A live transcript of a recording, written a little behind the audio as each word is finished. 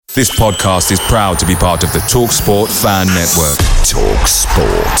This podcast is proud to be part of the TalkSport Fan Network.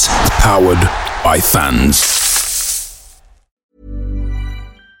 TalkSport. Powered by fans.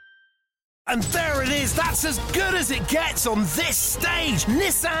 And there it is, that's as good as it gets on this stage.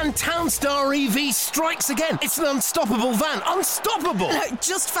 Nissan Townstar EV strikes again. It's an unstoppable van, unstoppable.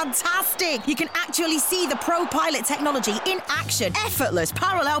 Just fantastic. You can actually see the Pro Pilot technology in action. Effortless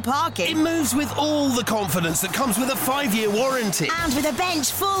parallel parking. It moves with all the confidence that comes with a 5-year warranty. And with a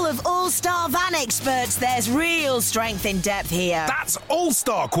bench full of all-star van experts, there's real strength in depth here. That's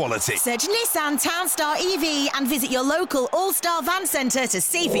all-star quality. Search Nissan Townstar EV and visit your local all-star van centre to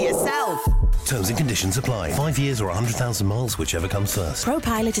see for yourself. Terms and conditions apply. 5 years or 100,000 miles, whichever comes first.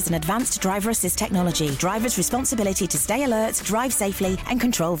 ProPilot is an advanced driver assist technology. Driver's responsibility to stay alert, drive safely, and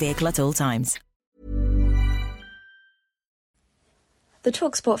control vehicle at all times. The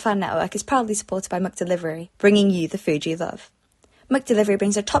TalkSport Fan Network is proudly supported by McDelivery, bringing you the food you love. McDelivery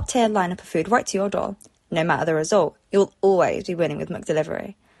brings a top-tier lineup of food right to your door. No matter the result, you'll always be winning with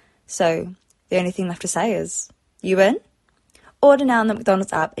McDelivery. So, the only thing left to say is, you win? Order now on the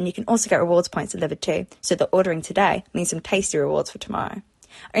McDonald's app, and you can also get rewards points delivered too, so that ordering today means some tasty rewards for tomorrow.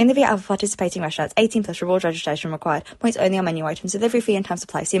 Only via other participating restaurants. 18 plus rewards registration required. Points only on menu items. Delivery fee and time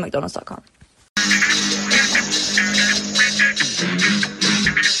supply. See mcdonalds.com.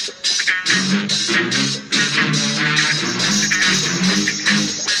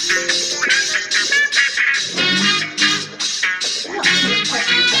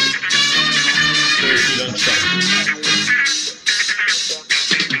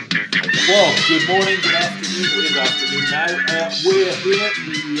 Well, good morning, good afternoon, good afternoon now. We're here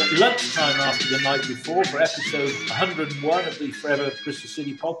the lunchtime after the night before for episode 101 of the Forever Bristol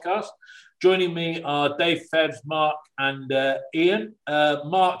City podcast. Joining me are Dave, Fevs, Mark and Ian.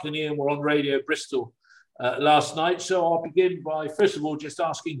 Mark and Ian were on Radio Bristol last night, so I'll begin by, first of all, just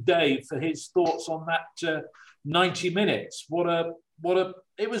asking Dave for his thoughts on that 90 minutes.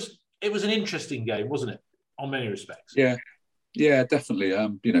 It was an interesting game, wasn't it, on many respects? Yeah, definitely.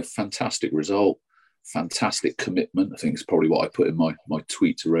 Fantastic result, fantastic commitment. I think it's probably what I put in my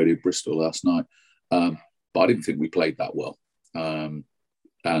tweet to Radio Bristol last night. But I didn't think we played that well. And,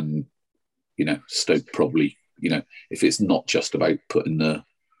 Stoke probably, if it's not just about putting the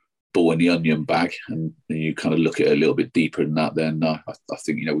ball in the onion bag and you kind of look at it a little bit deeper than that, then I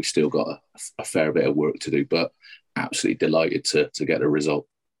think, we still got a fair bit of work to do, but absolutely delighted to get a result.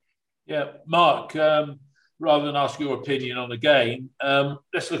 Yeah, Mark, rather than ask your opinion on the game,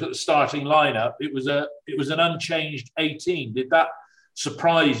 let's look at the starting lineup. It was an unchanged 18. Did that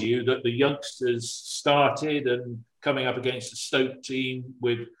surprise you that the youngsters started and coming up against the Stoke team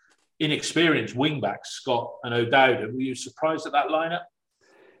with inexperienced wing-backs, Scott and O'Dowd? Were you surprised at that lineup?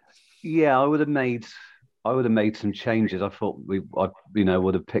 Yeah, I would have made some changes. I thought I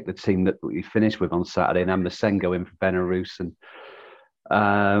would have picked the team that we finished with on Saturday, and Masengo in for Belarus and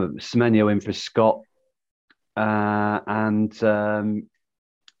Semenyo in for Scott.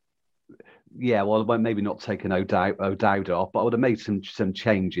 Maybe not taking O'Dowd off, but I would have made some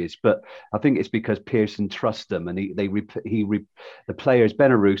changes. But I think it's because Pearson trusts them, and the players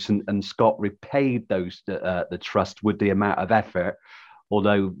Belarus and Scott repaid the trust with the amount of effort.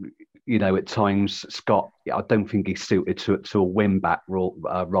 Although at times Scott, I don't think he's suited to a win back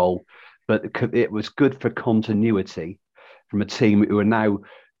role, but it was good for continuity from a team who are now.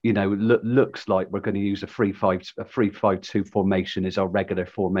 Looks like we're going to use a 3-5-2 formation as our regular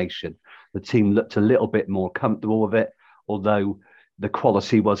formation. The team looked a little bit more comfortable with it, although the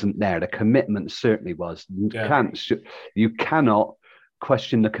quality wasn't there. The commitment certainly was. Yeah. You cannot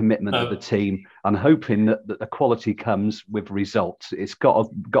question the commitment of the team, and hoping that the quality comes with results. It's got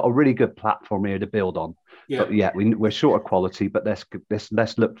a really good platform here to build on. Yeah. But we're short of quality, but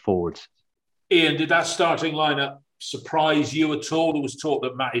let's look forwards. Ian, did that starting lineup surprise you at all? There was talk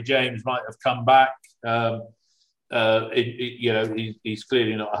that Matty James might have come back. He's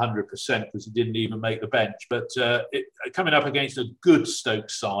clearly not 100% because he didn't even make the bench. But coming up against a good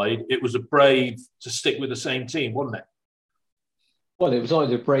Stoke side, it was a brave to stick with the same team, wasn't it? Well, it was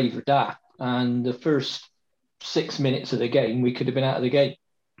either brave or daft. And the first 6 minutes of the game, we could have been out of the game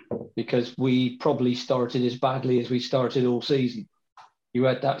because we probably started as badly as we started all season. You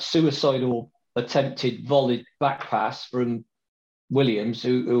had that suicidal attempted volleyed back pass from Williams,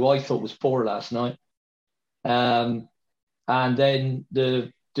 who I thought was poor last night. And then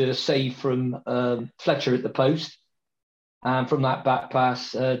the save from Fletcher at the post. And from that back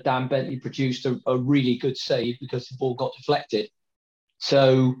pass, Dan Bentley produced a really good save because the ball got deflected.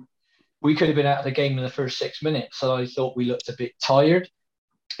 So we could have been out of the game in the first 6 minutes. So I thought we looked a bit tired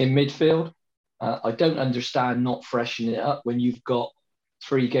in midfield. I don't understand not freshening it up when you've got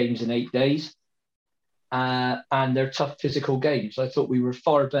 3 games in 8 days. And they're tough physical games. I thought we were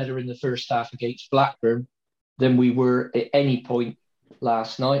far better in the first half against Blackburn than we were at any point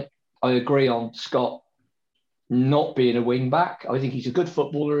last night. I agree on Scott not being a wing back. I think he's a good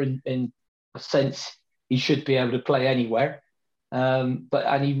footballer in a sense. He should be able to play anywhere. And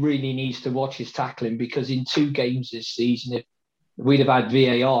he really needs to watch his tackling, because in 2 games this season, if we'd have had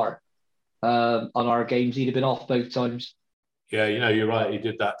VAR on our games, he'd have been off both times. Yeah, you're right. He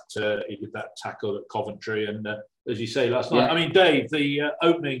did that tackle at Coventry, and as you say last night. I mean, Dave, the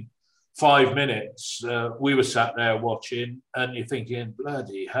opening 5 minutes, we were sat there watching, and you're thinking,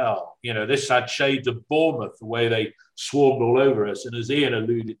 bloody hell, this had shades of Bournemouth, the way they swarmed all over us. And as Ian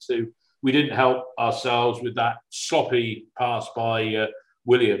alluded to, we didn't help ourselves with that sloppy pass by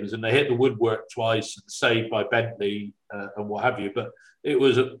Williams, and they hit the woodwork twice and saved by Bentley and what have you. But it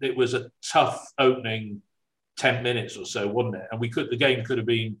was a tough opening 10 minutes or so, wasn't it? And the game could have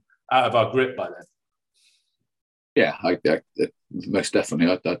been out of our grip by then. Yeah, I most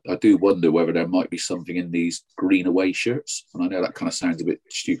definitely. I do wonder whether there might be something in these green away shirts. And I know that kind of sounds a bit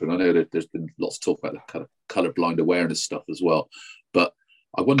stupid. I know that there's been lots of talk about the kind of colourblind awareness stuff as well. But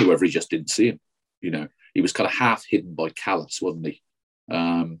I wonder whether he just didn't see him. He was kind of half hidden by Callas, wasn't he?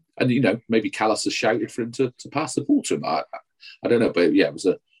 And maybe Callas has shouted for him to pass the ball to him. I don't know, but yeah, it was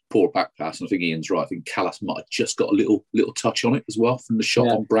a poor back pass, and I think Ian's right. I think Callas might have just got a little touch on it as well from the shot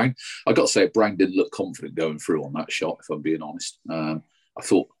on Brang. I got to say, Brang didn't look confident going through on that shot, if I'm being honest. I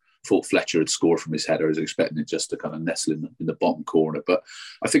thought Fletcher had scored from his header. I was expecting it just to kind of nestle in the bottom corner. But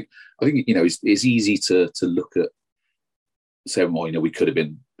I think it's easy to look at saying, well, we could have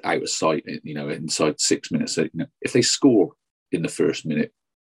been out of sight, inside 6 minutes. So, if they score in the first minute,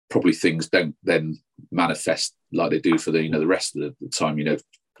 probably things don't then manifest like they do for the rest of the time.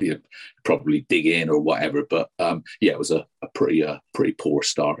 Probably dig in or whatever. But it was a pretty poor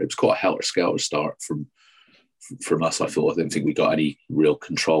start. It was quite a helter-skelter start from us. I don't think we got any real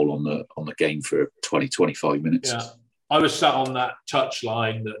control on the game for 20-25 minutes. Yeah, I was sat on that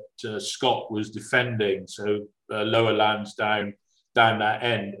touchline that Scott was defending, so lower lands down that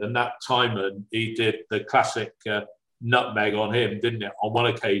end, and that Timon, he did the classic nutmeg on him, didn't it? On one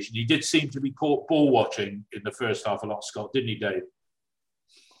occasion, he did seem to be ball watching in the first half a lot, Scott, didn't he, Dave?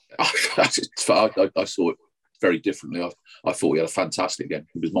 I saw it very differently. I thought he had a fantastic game.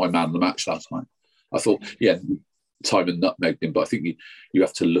 He was my man of the match last night. I thought, Timon nutmegged him, but I think you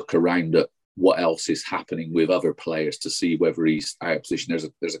have to look around at what else is happening with other players to see whether he's out of position.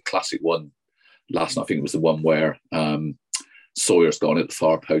 There's a classic one last night. I think it was the one where Sawyer's gone at the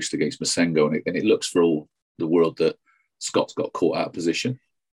far post against Masengo, and it looks for all the world that Scott's got caught out of position.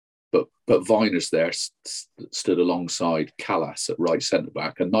 But Viner's there stood alongside Callas at right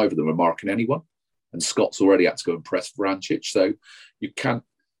centre-back, and neither of them are marking anyone. And Scott's already had to go and press Vrancic. So you can't...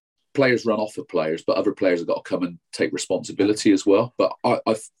 Players run off of players, but other players have got to come and take responsibility as well. But I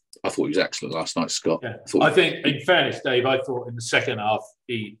thought he was excellent last night, Scott. Yeah. I think, in fairness, Dave, I thought in the second half,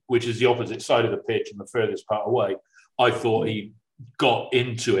 which is the opposite side of the pitch and the furthest part away, I thought he got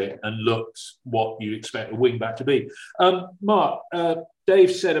into it and looked what you expect a wing-back to be. Mark,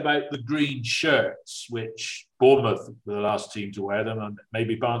 Dave said about the green shirts, which Bournemouth were the last team to wear them, and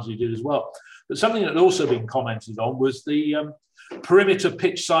maybe Barnsley did as well. But something that had also been commented on was the perimeter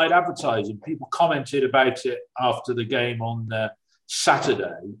pitch side advertising. People commented about it after the game on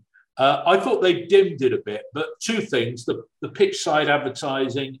Saturday. I thought they dimmed it a bit, but 2 things, the pitch side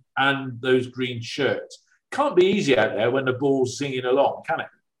advertising and those green shirts. Can't be easy out there when the ball's singing along, can it?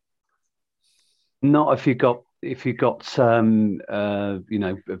 Not if you got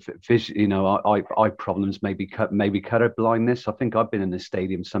eye problems, maybe colour blindness. I think I've been in the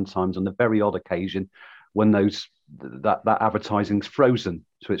stadium sometimes on the very odd occasion when that advertising's frozen.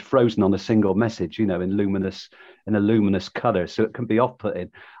 So it's frozen on a single message, in a luminous colour. So it can be off-putting.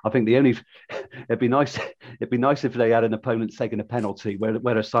 I think it'd be nice if they had an opponent taking a penalty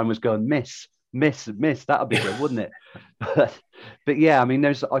where a sign was going miss. That'd be good, wouldn't it? But yeah, I mean,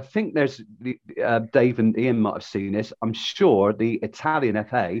 I think there's Dave and Ian might have seen this. I'm sure the Italian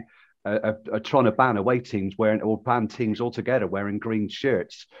FA are trying to ban away teams ban teams altogether wearing green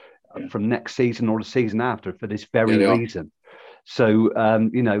shirts from next season or the season after for this very reason. So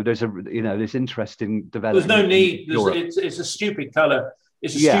there's this interesting development. There's no need. It's a stupid colour.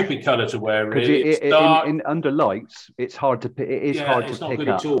 It's a stupid colour to wear. Really. It's dark. Under lights, it's hard to pick. It is hard to pick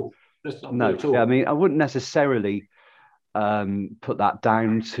up. At all. No, I mean, I wouldn't necessarily put that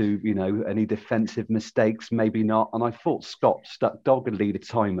down to any defensive mistakes. Maybe not. And I thought Scott stuck doggedly to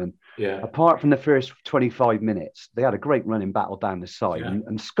Timon Yeah. Apart from the first 25 minutes, they had a great running battle down the side. Yeah.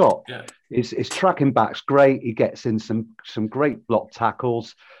 And Scott, his tracking back's great. He gets in some great block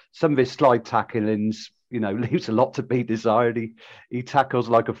tackles. Some of his slide tacklings, leaves a lot to be desired. He tackles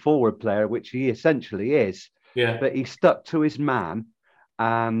like a forward player, which he essentially is. Yeah. But he stuck to his man.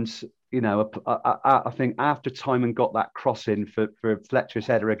 And, I think after Timon got that cross in for Fletcher's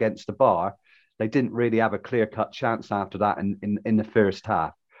header against the bar, they didn't really have a clear-cut chance after that in the first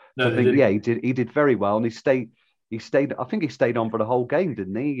half. No, I think he did very well, and he stayed. I think he stayed on for the whole game,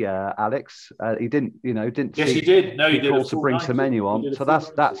 didn't he, Alex? He didn't. Yes, he did. No, he did. Called to bring Semenyo on, so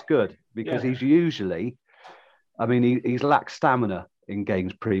that's good because he's usually. I mean, he's lacked stamina in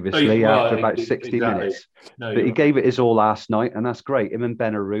games previously after about 60 minutes, but he gave it his all last night, and that's great. Him and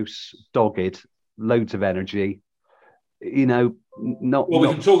Benarous, dogged, loads of energy. We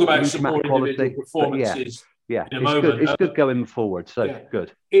can talk about some more individual performances. Yeah, it's good going forward. So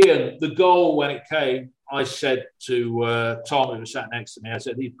good. Ian, the goal when it came, I said to Tom, who was sat next to me, I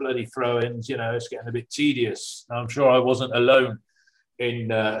said, these bloody throw-ins, it's getting a bit tedious. And I'm sure I wasn't alone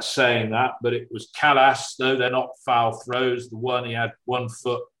in saying that, but it was Callas, though they're not foul throws. The one, he had 1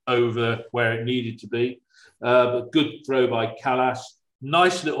 foot over where it needed to be. But good throw by Callas.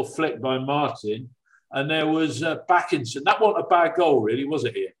 Nice little flick by Martin. And there was Backinson. That wasn't a bad goal, really, was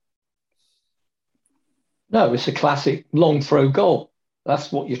it, Ian? No, it's a classic long throw goal. That's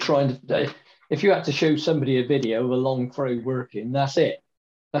what you're trying to do. If you had to show somebody a video of a long throw working, that's it.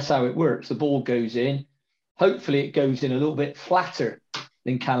 That's how it works. The ball goes in. Hopefully it goes in a little bit flatter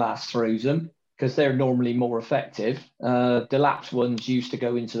than Callas throws them because they're normally more effective. Delap's ones used to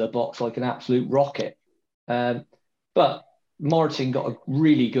go into the box like an absolute rocket. But Martin got a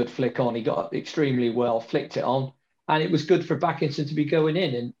really good flick on. He got up extremely well, flicked it on. And it was good for Backinson to be going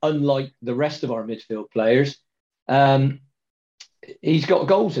in. And unlike the rest of our midfield players, he's got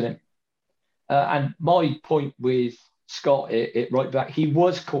goals in him. And my point with Scott, it right back, he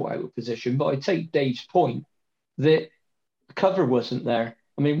was caught out of position. But I take Dave's point that cover wasn't there.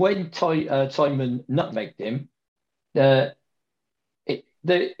 I mean, when Timon nutmegged him,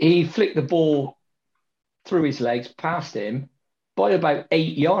 he flicked the ball through his legs past him by about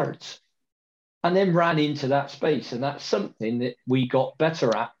 8 yards. And then ran into that space. And that's something that we got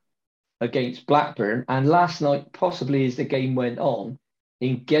better at against Blackburn. And last night, possibly as the game went on,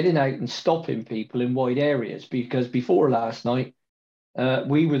 in getting out and stopping people in wide areas. Because before last night,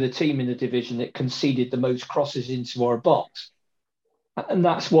 we were the team in the division that conceded the most crosses into our box. And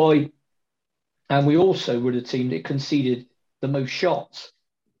that's why. And we also were the team that conceded the most shots.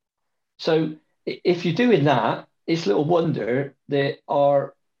 So if you're doing that, it's little wonder that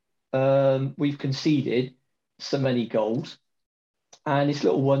we've conceded so many goals, and it's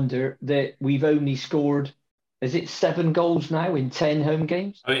little wonder that we've only scored, is it 7 goals now in 10 home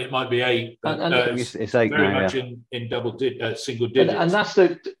games? I mean, it might be 8. And it's 8 very now, much in single digits. And that's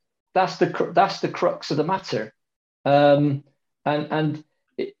the crux of the matter.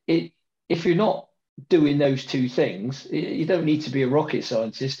 If you're not doing those two things, you don't need to be a rocket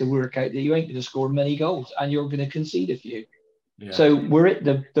scientist to work out that you ain't going to score many goals and you're going to concede a few. Yeah. So we're at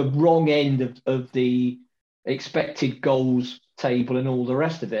the wrong end of the expected goals table and all the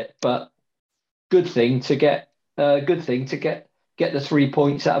rest of it. But good thing to get the 3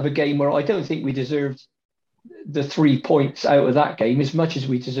 points out of a game where I don't think we deserved the 3 points out of that game as much as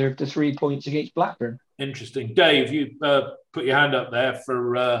we deserved the 3 points against Blackburn. Interesting. Dave, you put your hand up there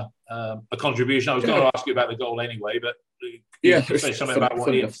for a contribution. I was going to ask you about the goal anyway, but you say something about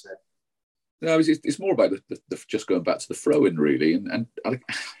what Ian said. No, it's more about the just going back to the throw-in, really, and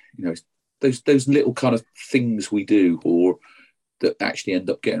those little kind of things we do or that actually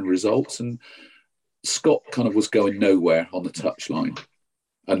end up getting results. And Scott kind of was going nowhere on the touchline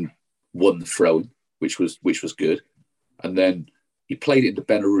and won the throw-in, which was good. And then he played it into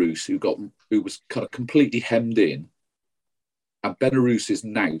Benarous, who was kind of completely hemmed in. And Benarous's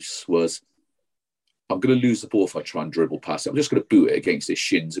nous was, I'm going to lose the ball if I try and dribble past it. I'm just going to boot it against his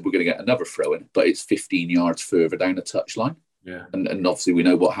shins and we're going to get another throw in, but it's 15 yards further down the touchline. Yeah. And obviously we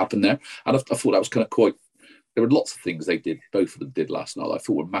know what happened there. And I thought that was kind of quite, there were lots of things they did, both of them did last night, I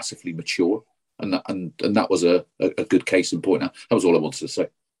thought were massively mature. And that was a good case in point. Now, that was all I wanted to say.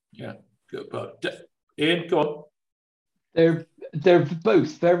 Yeah, good. But Ian, go on. They're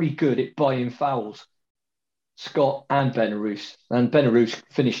both very good at buying fouls, Scott and Benarous. And Benarous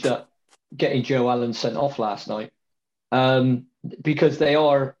finished up getting Joe Allen sent off last night because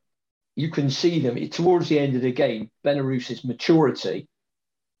you can see them towards the end of the game. Benarous's maturity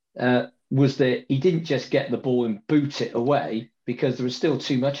was that he didn't just get the ball and boot it away because there was still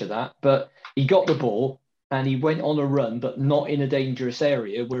too much of that, but he got the ball and he went on a run, but not in a dangerous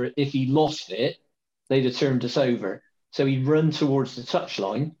area where if he lost it, they'd have turned us over. So he'd run towards the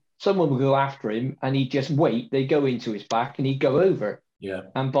touchline, someone would go after him, and he'd just wait. They'd go into his back, and he'd go over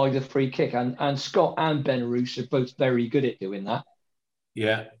and buy the free kick. And Scott and Benarouz are both very good at doing that.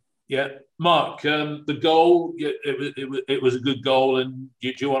 Yeah. Mark, the goal, it was a good goal. And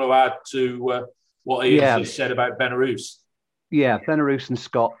do you want to add to what Ian said about Benarouz? Yeah, Benarouz and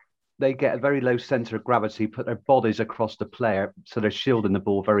Scott, they get a very low centre of gravity, put their bodies across the player, so they're shielding the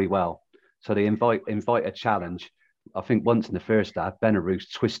ball very well. So they invite a challenge. I think once in the first half,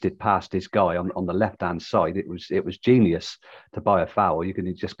 Benarouz twisted past his guy on the left-hand side. It was genius to buy a foul.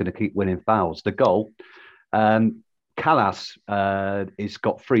 You're just going to keep winning fouls. The goal, Callas has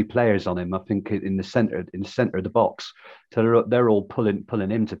got 3 players on him, I think, in the centre of the box. So they're all pulling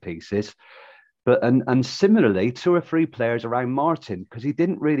him to pieces. But and similarly, 2 or 3 players around Martin, because he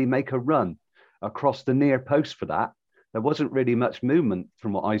didn't really make a run across the near post for that. There wasn't really much movement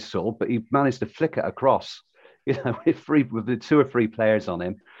from what I saw, but he managed to flick it across, with the 2 or 3 players on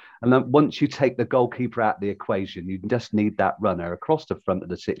him. And then once you take the goalkeeper out of the equation, you just need that runner across the front of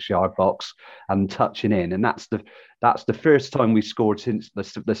the 6-yard box and touching in. And that's the first time we scored since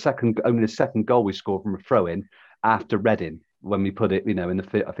the second goal we scored from a throw-in after Reading, when we put it, in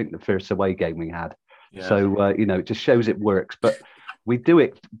I think the first away game we had. Yeah. So, it just shows it works. But we do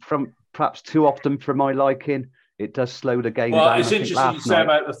it from perhaps too often for my liking. It does slow the game down. Well, it's interesting you say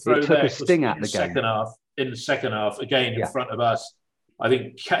about the throw. It took a sting out of the game. In the second half, again, in front of us, I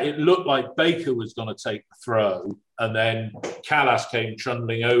think it looked like Baker was going to take the throw, and then Callas came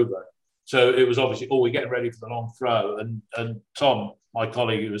trundling over. So it was obviously, we're getting ready for the long throw. And Tom, my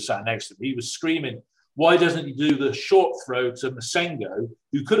colleague who was sat next to me, he was screaming, why doesn't he do the short throw to Masengo,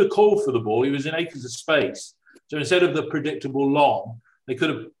 who could have called for the ball? He was in acres of space. So instead of the predictable long, they could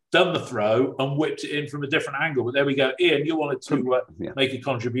have done the throw and whipped it in from a different angle. But there we go. Ian, you wanted to make a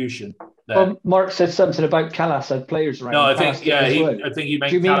contribution there. Well, Mark said something about Callas had players around. No, I think he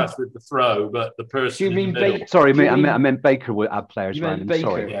meant Callas with the throw, but the person. Do you mean Baker? Sorry, I meant Baker would have players around him. Baker?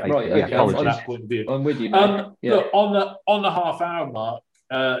 Sorry, yeah, right? Okay, apologies. I'm with you. Look, on the half-hour mark,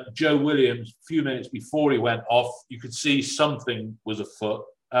 Joe Williams, a few minutes before he went off, you could see something was afoot.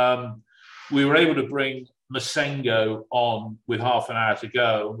 We were able to bring Masengo on with half an hour to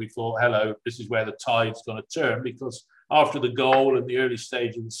go, and we thought, hello, this is where the tide's going to turn, because after the goal and the early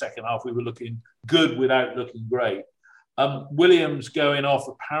stage of the second half, we were looking good without looking great. Williams going off,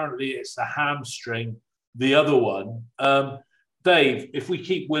 apparently it's the hamstring, the other one. Dave, if we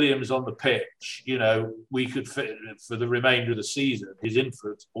keep Williams on the pitch, we could fit for the remainder of the season. His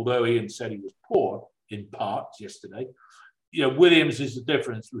influence, although Ian said he was poor in parts yesterday, Williams is the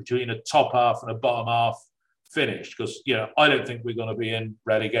difference between a top half and a bottom half finish, because I don't think we're going to be in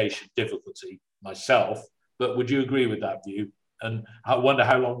relegation difficulty myself, but would you agree with that view? And I wonder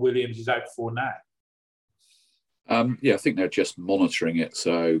how long Williams is out for now. I think they're just monitoring it.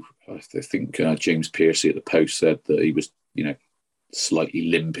 So I think James Piercy at the Post said that he was slightly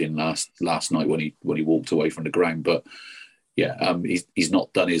limping last night when he walked away from the ground, but he's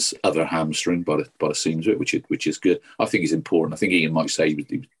not done his other hamstring by the seams of it, which is good. I think it's important. I think Ian might say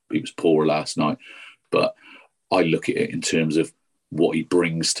he was poor last night, but I look at it in terms of what he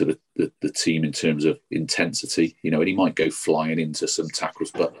brings to the team in terms of intensity, and he might go flying into some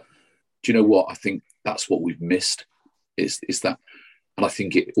tackles, but do you know what? I think that's what we've missed is that, and I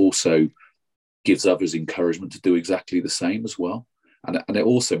think it also gives others encouragement to do exactly the same as well, and it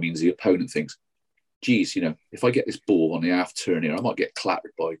also means the opponent thinks, geez, if I get this ball on the half turn here, I might get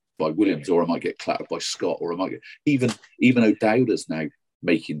clattered by Williams, or I might get clattered by Scott, or I might get even O'Dowda's now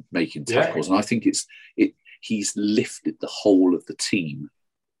making tackles, and I think he's lifted the whole of the team,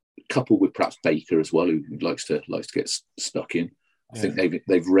 coupled with perhaps Baker as well, who likes to get stuck in. I think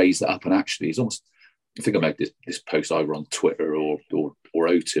they've raised that up, and actually, he's almost. I think I made this post either on Twitter or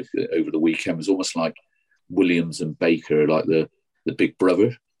OTIP over the weekend. It was almost like Williams and Baker are like the big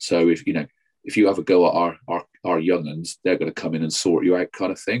brother. So if you have a go at our young uns, they're going to come in and sort you out,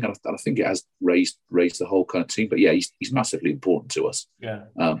 kind of thing. And I think it has raised the whole kind of team. But yeah, he's massively important to us. Yeah.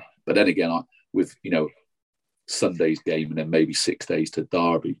 But then again, with Sunday's game and then maybe 6 days to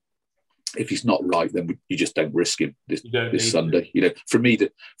Derby, if he's not right, then you just don't risk him this Sunday. For me,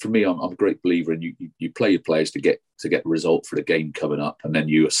 I'm a great believer in you play your players to get a result for the game coming up, and then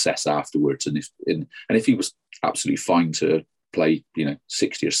you assess afterwards. And if he was absolutely fine to play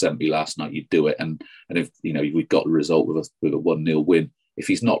 60 or 70 last night, you'd do it. And if we've got the result with a 1-0 win, if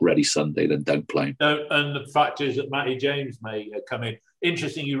he's not ready Sunday, then don't play him. No, and the fact is that Matty James may come in.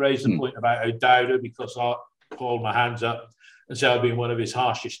 Interesting, you raised the point about O'Dowda, because I'll hold my hands up. and so I've been one of his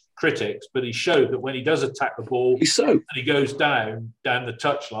harshest critics, but he showed that when he does attack the ball and he goes down the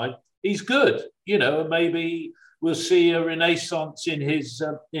touchline, he's good, and maybe we'll see a renaissance in his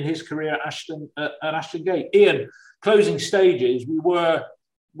career at Ashton Gate. Ian, closing stages,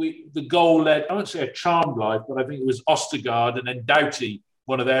 the goal led, I won't say a charmed life, but I think it was Ostergaard and then Doughty,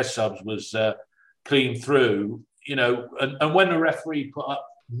 one of their subs, was clean through, and when the referee put up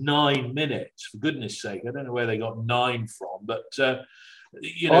 9 minutes, for goodness sake, I don't know where they got 9 from, but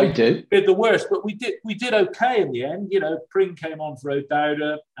I do. Did the worst, but we did okay in the end. Pring came on for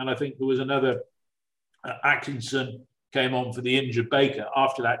O'Dowda, and I think there was another Atkinson came on for the injured Baker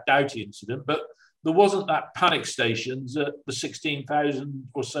after that Doughty incident, but there wasn't that panic stations at the 16,000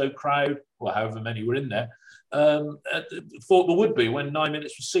 or so crowd, or however many were in there, thought there would be when 9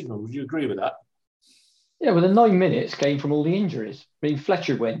 minutes was signalled. Would you agree with that? Yeah, well, the 9 minutes came from all the injuries. I mean,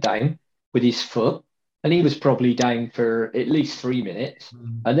 Fletcher went down with his foot, and he was probably down for at least 3 minutes.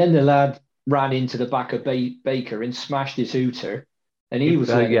 And then the lad ran into the back of Baker and smashed his hooter, and he was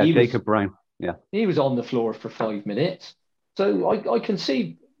Jacob Brown. Yeah, he was on the floor for 5 minutes. So I can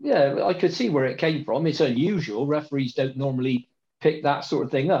see. Yeah, I could see where it came from. It's unusual. Referees don't normally pick that sort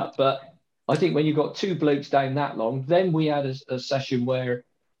of thing up. But I think when you've got 2 blokes down that long, then we had a session where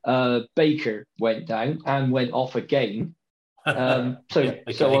Baker went down and went off again. So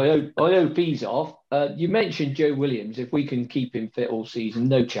I hope he's off. You mentioned Joe Williams. If we can keep him fit all season,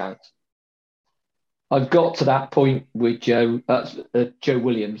 no chance. I've got to that point with Joe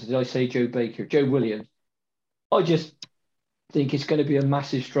Williams. Did I say Joe Baker? Joe Williams. I just think it's going to be a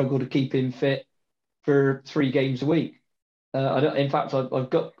massive struggle to keep him fit for 3 games a week. I've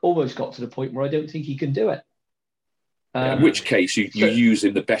almost got to the point where I don't think he can do it. In which case you use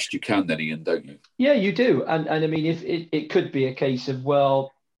him the best you can then, Ian, don't you? Yeah, you do. And I mean, if it could be a case of,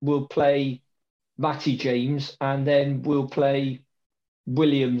 well, we'll play Matty James and then we'll play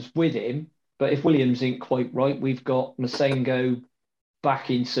Williams with him. But if Williams ain't quite right, we've got Masengo,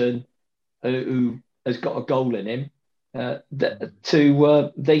 Backinson, who has got a goal in him.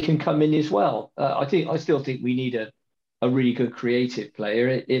 They can come in as well. I still think we need a really good creative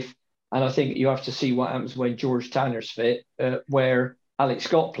player. And I think you have to see what happens when George Tanner's fit, where Alex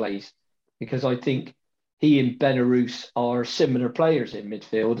Scott plays, because I think he and Benarous are similar players in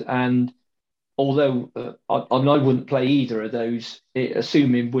midfield. And although I wouldn't play either of those,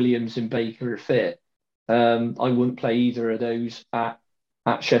 assuming Williams and Baker are fit, I wouldn't play either of those at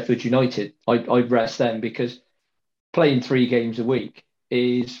Sheffield United. I'd rest them because playing 3 games a week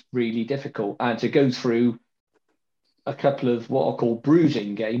is really difficult. And to go through a couple of what I call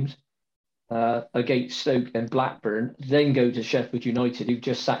bruising games against Stoke and Blackburn, then go to Sheffield United, who've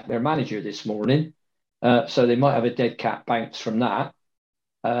just sacked their manager this morning. So they might have a dead cat bounce from that.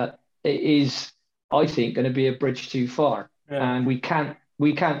 It is, I think, going to be a bridge too far. Yeah. And we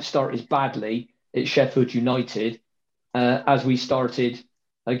can't start as badly at Sheffield United as we started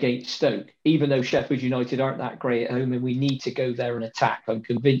against Stoke, even though Sheffield United aren't that great at home, and we need to go there and attack. I'm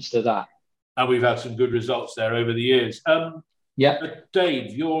convinced of that. And we've had some good results there over the years.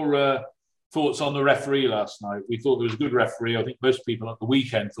 Dave, your thoughts on the referee last night? We thought there was a good referee. I think most people at the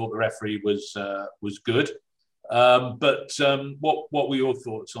weekend thought the referee was good. But what were your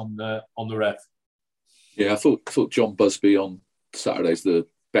thoughts on the ref? Yeah, I thought John Busby on Saturday's the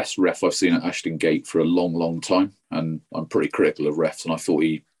best ref I've seen at Ashton Gate for a long, long time. And I'm pretty critical of refs, and I thought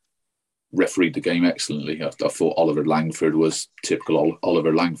he refereed the game excellently. I thought Oliver Langford was typical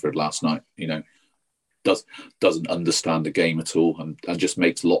Oliver Langford last night. Doesn't understand the game at all and just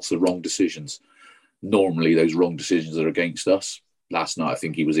makes lots of wrong decisions. Normally, those wrong decisions are against us. Last night, I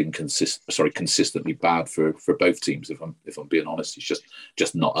think he was consistently bad for both teams. If I'm being honest, he's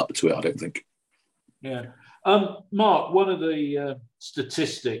just not up to it, I don't think. Yeah. Mark, one of the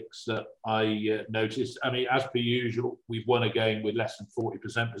statistics that I noticed, I mean, as per usual, we've won a game with less than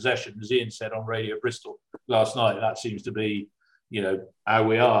 40% possession. As Ian said on Radio Bristol last night, that seems to be, how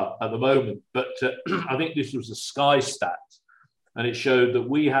we are at the moment. But I think this was a Sky stat, and it showed that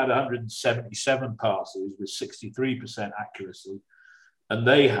we had 177 passes with 63% accuracy, and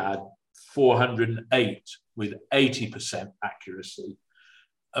they had 408 with 80% accuracy.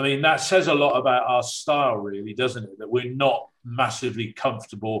 I mean, that says a lot about our style, really, doesn't it? That we're not massively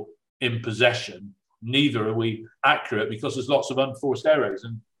comfortable in possession. Neither are we accurate because there's lots of unforced errors.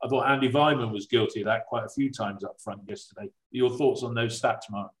 And I thought Andy Vyman was guilty of that quite a few times up front yesterday. Your thoughts on those stats,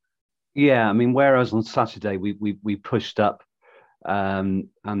 Mark? Yeah, I mean, whereas on Saturday we pushed up, and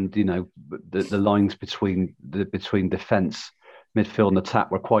the lines between defence, midfield, and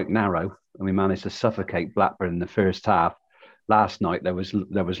attack were quite narrow, and we managed to suffocate Blackburn in the first half. Last night there was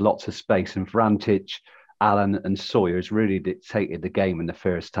lots of space, and Vrantic Allen and Sawyers really dictated the game in the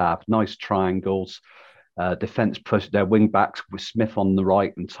first half. Nice triangles. Defence pushed their wing backs with Smith on the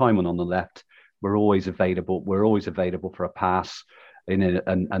right and Timon on the left. Were always available. We're always available for a pass. And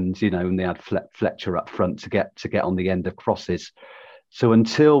they had Fletcher up front to get on the end of crosses. So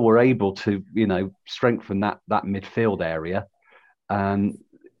until we're able to, strengthen that midfield area,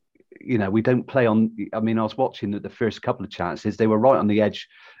 we don't play on. I mean, I was watching the first couple of chances; they were right on the edge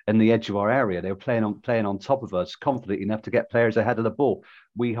of our area. They were playing on top of us, confident enough to get players ahead of the ball.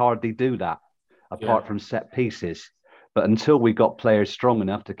 We hardly do that, apart from set pieces. But until we got players strong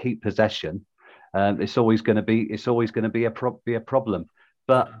enough to keep possession, it's always going to be a problem.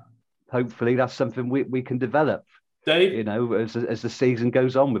 But hopefully, that's something we can develop. Dave, as the season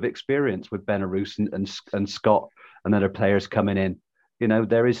goes on, with experience with Benarouz and Scott and other players coming in,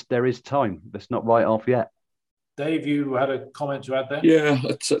 there is time. It's not right off yet. Dave, you had a comment to add there? Yeah,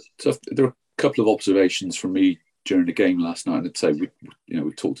 there are a couple of observations from me during the game last night. I'd say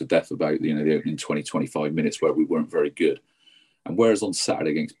we talked to death about the opening 20-25 minutes where we weren't very good, and whereas on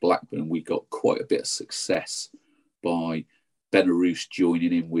Saturday against Blackburn we got quite a bit of success by Benarouz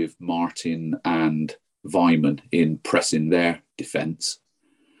joining in with Martin and Vyman in pressing their defence.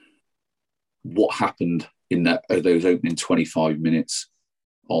 What happened in those opening 25 minutes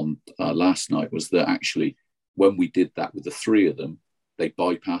on last night was that actually when we did that with the three of them, they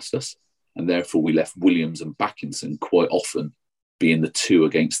bypassed us, and therefore we left Williams and Backinson quite often being the two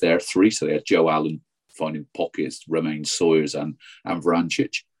against their three. So they had Joe Allen finding pockets, Romain Sawyers and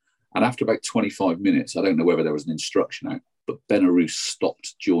Vrancic. And after about 25 minutes, I don't know whether there was an instruction out, but Benarouz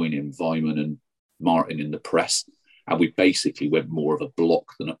stopped joining Vyman and Martin in the press, and we basically went more of a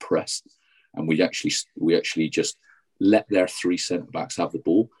block than a press, and we actually just let their three centre backs have the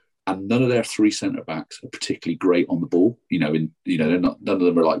ball, and none of their three centre backs are particularly great on the ball. They're not, none of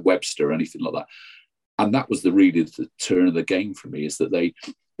them are like Webster or anything like that, and that was the turn of the game for me, is that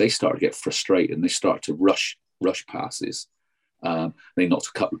they started to get frustrated and they started to rush passes. They knocked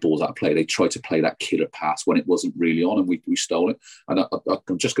a couple of balls out of play. They tried to play that killer pass when it wasn't really on, and we stole it. And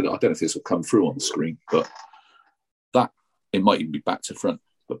I'm just going to, I don't know if this will come through on the screen, but that, it might even be back to front.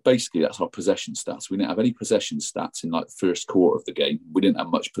 But basically, that's our possession stats. We didn't have any possession stats in like the first quarter of the game. We didn't have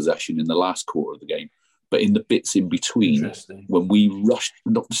much possession in the last quarter of the game. But in the bits in between, when we rushed,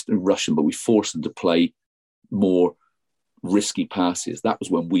 not just Russian, but we forced them to play more risky passes, that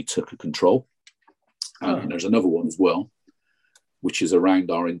was when we took a control. And there's another one as well, which is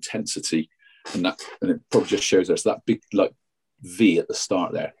around our intensity, and it probably just shows us that big like V at the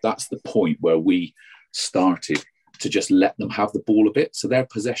start there. That's the point where we started to just let them have the ball a bit. So their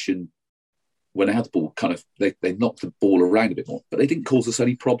possession, when they had the ball, kind of they knocked the ball around a bit more, but they didn't cause us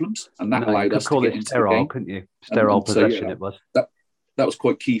any problems, and that allowed us to get into the game. Couldn't you? Sterile possession, it was. That was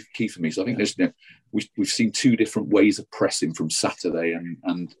quite key for me. So I think there's we've seen two different ways of pressing from Saturday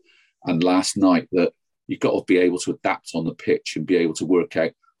and last night, that you've got to be able to adapt on the pitch and be able to work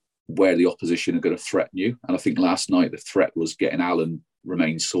out where the opposition are going to threaten you. And I think last night the threat was getting Allen,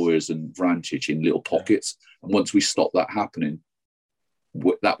 Romain Sawyers and Vrancic in little pockets. And once we stopped that happening,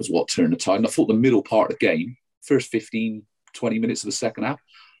 that was what turned the tide. And I thought the middle part of the game, first 15, 20 minutes of the second half,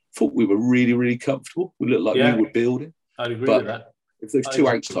 I thought we were really, really comfortable. We looked like we were building. I'd agree with that. If there's two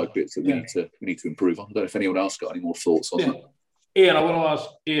outside bits that we need to improve on. I don't know if anyone else got any more thoughts on that. Ian, I want to ask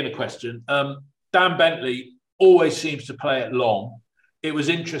Ian a question. Dan Bentley always seems to play it long. It was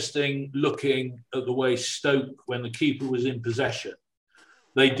interesting looking at the way Stoke, when the keeper was in possession,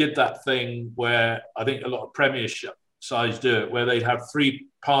 they did that thing where I think a lot of Premiership sides do it, where they'd have three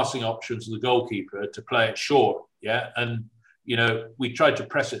passing options to the goalkeeper to play it short. Yeah. And, we tried to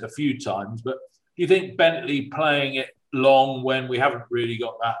press it a few times, but do you think Bentley playing it long when we haven't really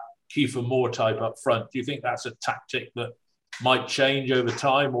got that Kiefer Moore type up front, do you think that's a tactic that might change over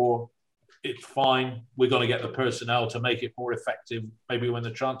time, or it's fine, we're going to get the personnel to make it more effective maybe when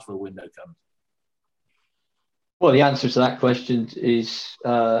the transfer window comes? Well, the answer to that question is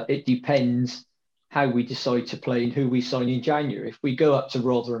it depends how we decide to play and who we sign in January. If we go up to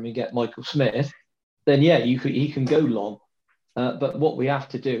Rotherham and get Michael Smith, then he can go long. But what we have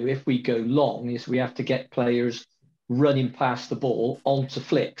to do if we go long is we have to get players running past the ball onto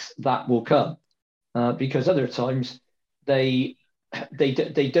flicks that will come. Because other times they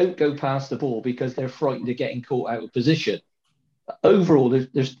don't go past the ball because they're frightened of getting caught out of position. Overall,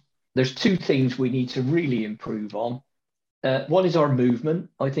 there's two things we need to really improve on. One is our movement.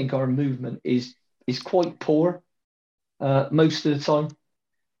 I think our movement is quite poor most of the time.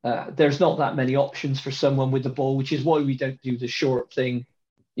 There's not that many options for someone with the ball, which is why we don't do the short thing.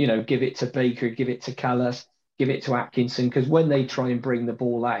 Give it to Baker, give it to Callas, give it to Atkinson, because when they try and bring the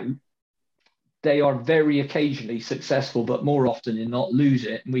ball out, they are very occasionally successful, but more often than not lose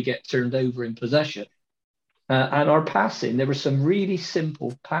it, and we get turned over in possession. And our passing, there were some really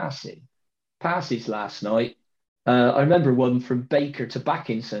simple passes last night. I remember one from Baker to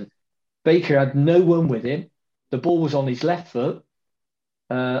Backinson. Baker had no one with him. The ball was on his left foot.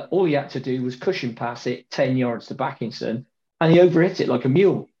 All he had to do was cushion pass it 10 yards to Backinson, and he overhit it like a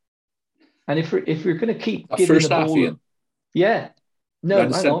mule. And if we're going to keep giving the ball,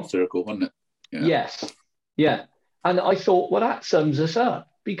 around the centre circle, wasn't it? Yeah. Yes, yeah. And I thought, well, that sums us up,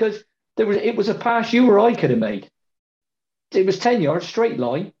 because it was a pass you or I could have made. It was 10 yards straight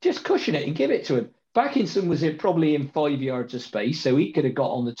line, just cushion it and give it to him. Backinson was probably in 5 yards of space, so he could have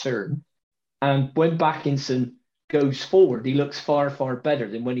got on the turn. And when Backinson goes forward, he looks far, far better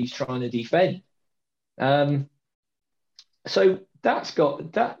than when he's trying to defend. So that's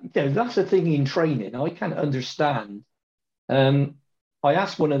that's a thing in training. I can't understand. I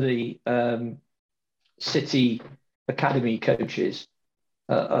asked one of the City Academy coaches,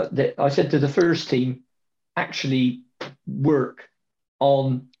 I said, do the first team actually work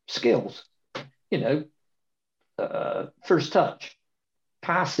on skills? First touch,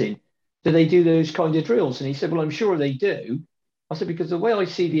 passing. Do they do those kind of drills? And he said, well, I'm sure they do. I said, because the way I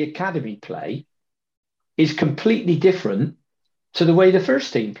see the academy play is completely different to the way the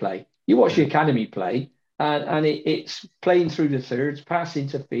first team play. You watch the academy play, and it's playing through the thirds, passing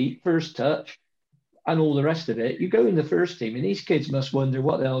to feet, first touch, and all the rest of it. You go in the first team, and these kids must wonder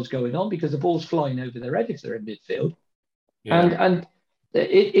what the hell's going on, because the ball's flying over their head if they're in midfield. Yeah. And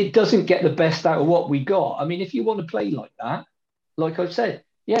it doesn't get the best out of what we got. I mean, if you want to play like that, like I said,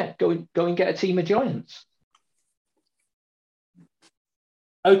 go and get a team of giants.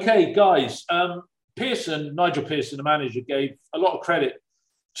 Okay, guys. Nigel Pearson, the manager, gave a lot of credit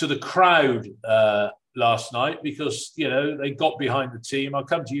to the crowd last night, because they got behind the team. I'll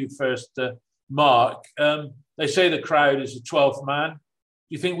come to you first, Mark. They say the crowd is the 12th man. Do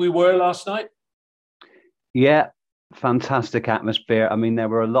you think we were last night? Yeah, fantastic atmosphere. I mean, there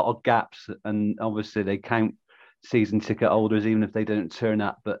were a lot of gaps, and obviously they count season ticket holders even if they don't turn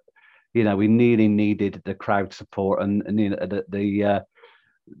up. But we really needed the crowd support, and the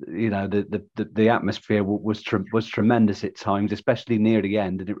atmosphere was tremendous at times, especially near the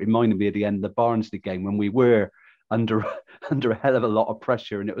end. And it reminded me of the end of the Barnsley game when we were under a hell of a lot of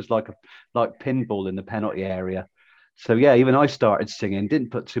pressure, and it was like pinball in the penalty area. So yeah, even I started singing.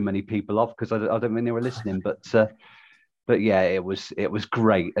 Didn't put too many people off, because I don't think they were listening. But yeah, it was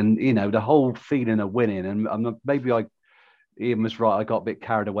great, and the whole feeling of winning. And maybe Ian was right. I got a bit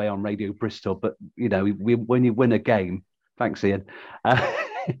carried away on Radio Bristol, but when you win a game, thanks Ian.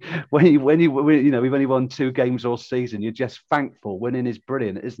 When we've only won 2 games all season, you're just thankful. Winning is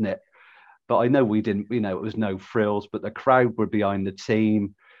brilliant, isn't it? But I know we didn't. It was no frills, but the crowd were behind the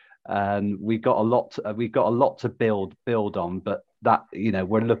team, and we got a lot to build on. But that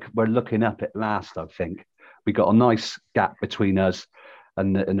we're looking up at last. I think we got a nice gap between us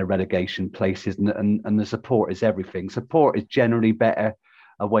and the relegation places, and the support is everything. Support is generally better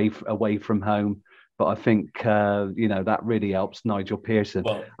away from home. But I think, that really helps Nigel Pearson.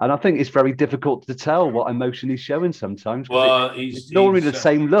 Well, and I think it's very difficult to tell what emotion he's showing sometimes. Well, it's normally the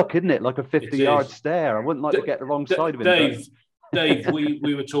same look, isn't it? Like a 50-yard stare. I wouldn't like to get the wrong side of him. Dave,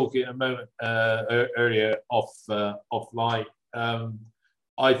 we were talking a moment earlier offline.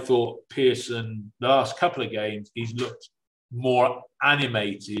 I thought Pearson, the last couple of games, he's looked more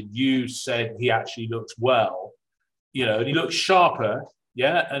animated. You said he actually looks well, and he looks sharper.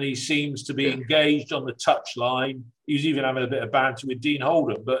 Yeah, and he seems to be engaged on the touchline. He's even having a bit of banter with Dean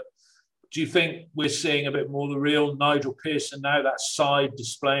Holden. But do you think we're seeing a bit more of the real Nigel Pearson now, that side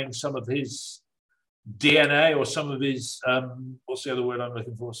displaying some of his DNA, or some of his, what's the other word I'm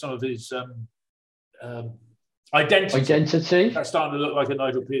looking for? Some of his identity? That's starting to look like a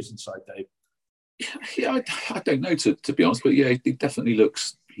Nigel Pearson side, Dave. Yeah, I don't know, to be honest. But yeah, he definitely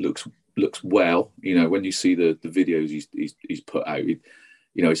looks well. When you see the videos he's put out,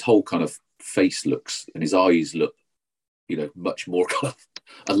 his whole kind of face looks, and his eyes look, much more kind of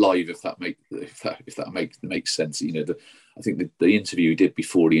alive. If that makes sense. I think the interview he did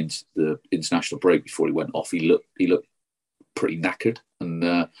before the international break, before he went off, he looked pretty knackered,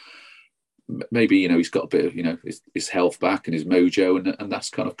 and maybe he's got a bit of his health back and his mojo, and that's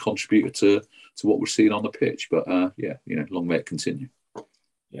kind of contributed to what we're seeing on the pitch. But long may it continue.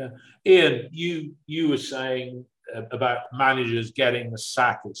 Yeah, Ian, you were saying about managers getting the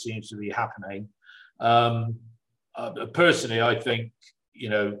sack. It seems to be happening. Personally, I think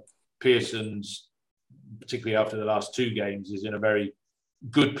Pearson's, particularly after the last 2 games, is in a very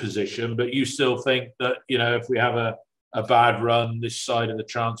good position. But you still think that if we have a bad run this side of the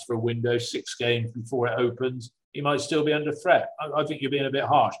transfer window, 6 games before it opens, he might still be under threat. I think you're being a bit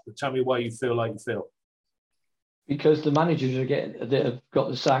harsh, but tell me why you feel like you feel. Because the managers that have got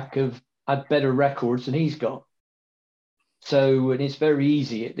the sack have had better records than he's got. So, and it's very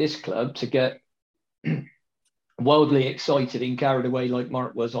easy at this club to get wildly excited and carried away like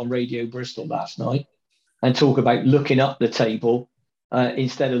Mark was on Radio Bristol last night and talk about looking up the table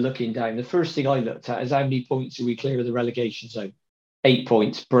instead of looking down. The first thing I looked at is how many points do we clear of the relegation zone? 8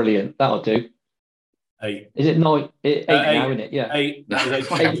 points. Brilliant. That'll do. 8. Is it 9? 8 now, isn't it? Yeah. 8.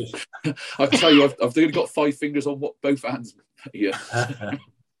 I tell you, I've only got 5 fingers on both hands. Yeah.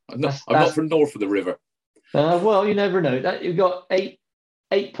 I'm not from north of the river. Well, you never know. You've got 8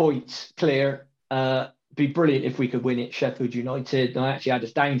 points clear. Be brilliant if we could win it, Sheffield United. I actually had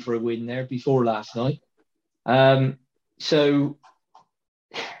us down for a win there before last night. So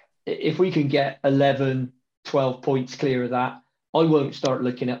if we can get 11, 12 points clear of that, I won't start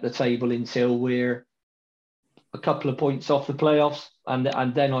looking at the table until we're a couple of points off the playoffs, and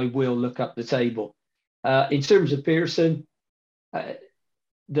then I will look up the table. In terms of Pearson,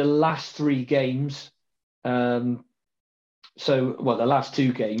 the last 3 games, the last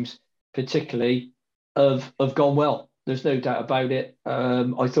 2 games particularly, have gone well. There's no doubt about it.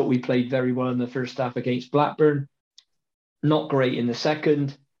 I thought we played very well in the first half against Blackburn. Not great in the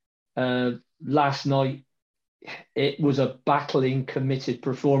second. Last night, it was a battling, committed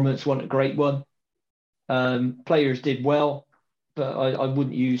performance, wasn't a great one. Players did well, but I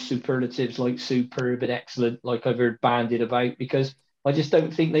wouldn't use superlatives like superb and excellent like I've heard bandied about, because I just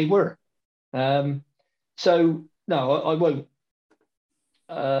don't think they were. So, no, I won't.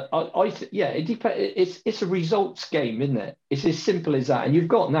 It depends. It's a results game, isn't it? It's as simple as that. And you've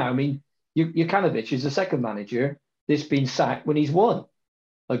got now, I mean, Jukanovic is the second manager that's been sacked when he's won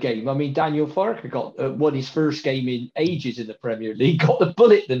a game. I mean, Daniel Farke won his first game in ages in the Premier League, got the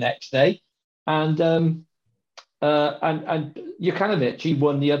bullet the next day, and Jukanovic, he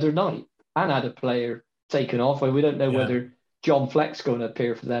won the other night and had a player taken off. And we don't know whether John Fleck's going to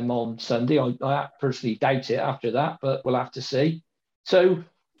appear for them on Sunday. I personally doubt it after that, but we'll have to see. So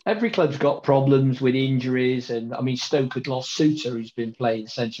every club's got problems with injuries, and I mean, Stoke had lost Souter, who's been playing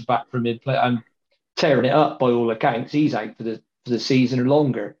centre back for mid-play and tearing it up by all accounts. He's out for the season or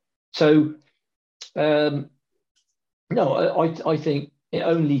longer. So I think it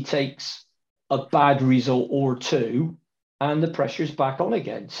only takes a bad result or 2, and the pressure's back on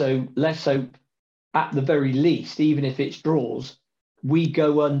again. So let's hope, at the very least, even if it's draws, we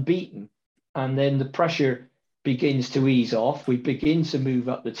go unbeaten, and then the pressure begins to ease off. We begin to move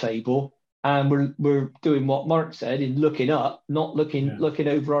up the table, and we're doing what Mark said in looking up, not looking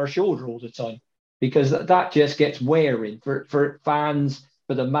over our shoulder all the time, because that just gets wearing for fans,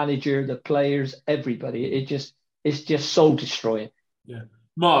 for the manager, the players, everybody. It's just soul destroying. Yeah,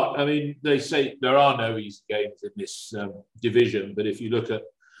 Mark. I mean, they say there are no easy games in this division, but if you look at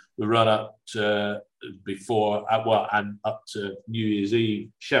the run up to and up to New Year's Eve,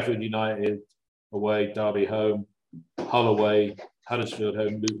 Sheffield United away, Derby home, Hull away, Huddersfield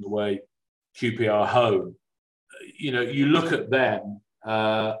home, Luton away, QPR home. You know, you look at them,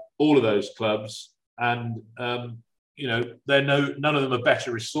 all of those clubs, and none of them are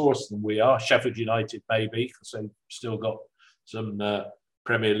better resourced than we are. Sheffield United maybe, because they've still got some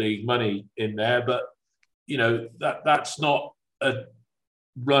Premier League money in there, but that's not a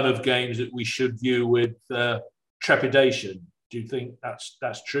run of games that we should view with trepidation. Do you think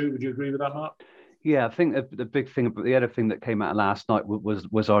that's true? Would you agree with that, Mark? Yeah, I think the big thing, the other thing that came out last night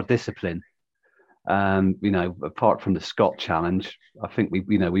was our discipline. Apart from the Scott challenge, I think we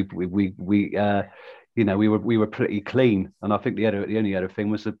were pretty clean, and I think the only other thing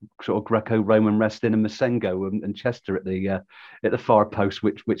was the sort of Greco-Roman wrestling and Masengo and Chester at the far post,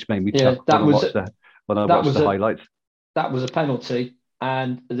 which made me chuckle when I watched the highlights. That was a penalty,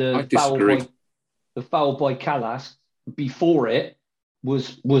 and the foul by Callas before it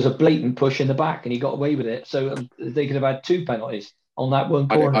was a blatant push in the back, and he got away with it. So they could have had 2 penalties on that one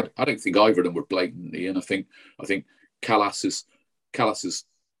corner. I don't think either of them were blatant, Ian. I think Callas has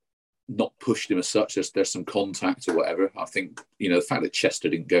not pushed him as such. There's some contact or whatever. I think the fact that Chester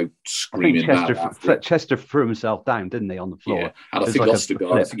didn't go screaming. Chester threw himself down, didn't he, on the floor? Yeah. And I think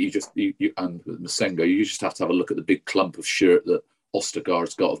Ostergaard. I think you and Masengo. You just have to have a look at the big clump of shirt that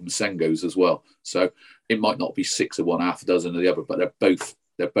Ostergaard's got of Masengo's as well. So it might not be 6 of one, half a dozen of the other, but they're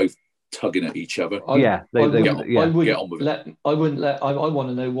both tugging at each other. I want to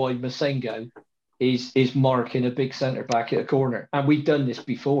know why Masengo is marking a big centre back at a corner, and we've done this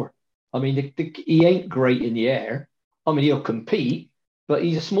before. I mean, he ain't great in the air. I mean, he'll compete, but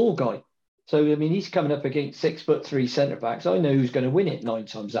he's a small guy. So, I mean, he's coming up against 6'3" centre backs. I know who's going to win it 9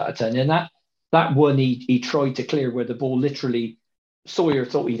 times out of 10. And that one he tried to clear where the ball literally, Sawyer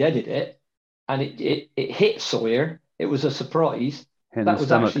thought he'd headed it, and it hit Sawyer. It was a surprise. That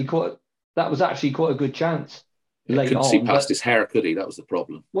was actually quite a good chance. Couldn't see past his hair, could he? That was the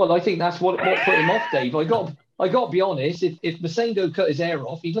problem. Well, I think that's what put him off, Dave. I got to be honest. If Masengo cut his hair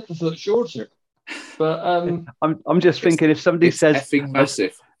off, he'd look a foot shorter. But I'm just thinking if somebody says effing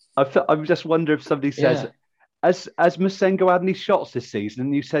massive. I just wonder if somebody says, has Masengo had any shots this season?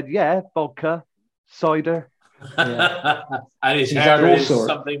 And you said, yeah, vodka, cider. Yeah. And his hair is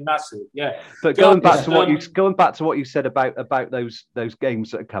something massive. Yeah. But going back to what you said about those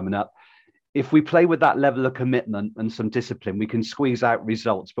games that are coming up, if we play with that level of commitment and some discipline, we can squeeze out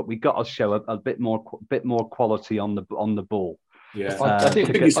results. But we got to show a bit more quality on the ball. Yeah,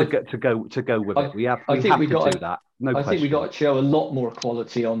 to go with it. We have to do that. I think we got to show a lot more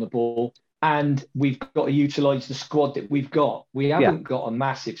quality on the ball, and we've got to utilise the squad that we've got. We haven't got a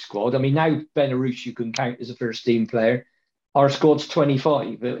massive squad. I mean, now Benarouche you can count as a first team player. Our squad's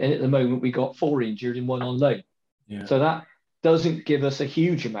 25, and at the moment we got 4 injured and 1 on loan. Yeah. So that doesn't give us a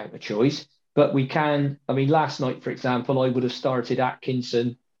huge amount of choice, but we can. I mean, last night, for example, I would have started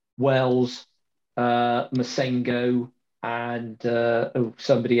Atkinson, Wells, Masengo, and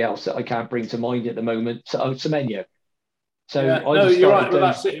somebody else that I can't bring to mind at the moment. Semenyo. So you're right. Well,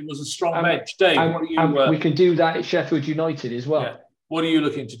 that's it. It was a strong bench. Dave, we can do that at Sheffield United as well. Yeah. What are you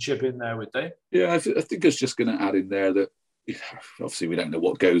looking to chip in there with, Dave? Yeah, I think I was just going to add in there that obviously we don't know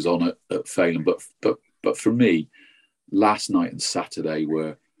what goes on at Phelan, but for me, last night and Saturday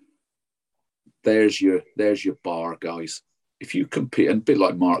were there's your bar, guys. If you compete, and a bit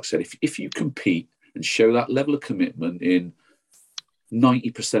like Mark said, if you compete and show that level of commitment in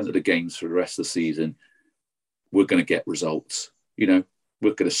 90% of the games for the rest of the season, we're going to get results. You know,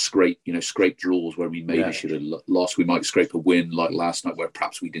 we're going to scrape draws where we maybe should have lost. We might scrape a win like last night where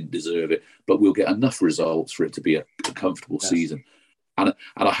perhaps we didn't deserve it, but we'll get enough results for it to be a comfortable season. And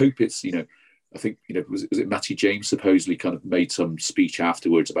I hope it's, I think, was it Matty James supposedly kind of made some speech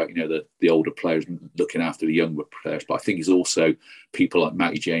afterwards about, the older players looking after the younger players. But I think he's also people like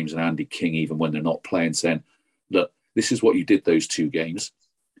Matty James and Andy King, even when they're not playing, saying, look, this is what you did those 2 games.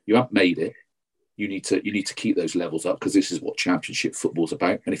 You haven't made it. You need to keep those levels up because this is what championship football's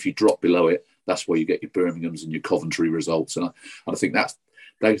about. And if you drop below it, that's where you get your Birminghams and your Coventry results. And I think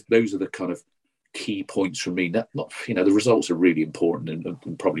those are the kind of key points for me. The results are really important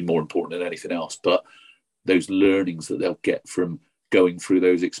and probably more important than anything else, but those learnings that they'll get from going through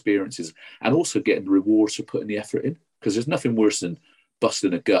those experiences and also getting the rewards for putting the effort in, because there's nothing worse than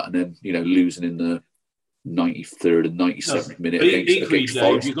busting a gut and then losing in the 93rd and 97th minute against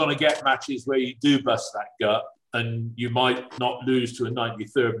Forest. You're going to get matches where you do bust that gut and you might not lose to a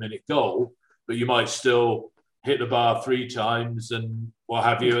 93rd minute goal, but you might still hit the bar 3 times and what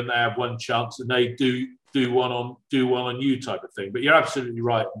have you, and they have 1 chance and they do one on you type of thing. But you're absolutely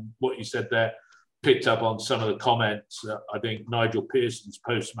right. And what you said there picked up on some of the comments. I think Nigel Pearson's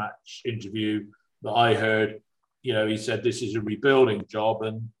post-match interview that I heard, he said this is a rebuilding job,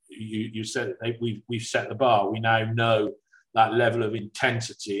 and you said we've set the bar. We now know that level of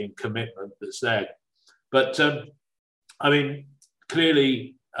intensity and commitment that's there. But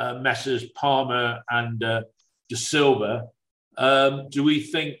clearly Messrs Palmer and De Silva. Do we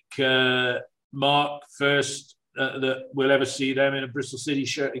think, Mark, first, that we'll ever see them in a Bristol City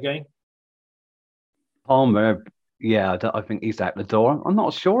shirt again? Palmer, I think he's out the door. I'm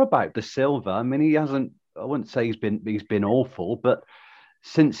not sure about De Silva. I mean, he hasn't. I wouldn't say he's been awful, but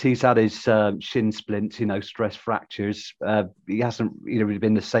since he's had his shin splints, stress fractures, he hasn't really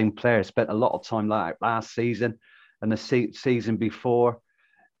been the same player. Spent a lot of time like last season and the season before.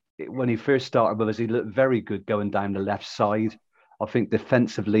 When he first started with us, he looked very good going down the left side. I think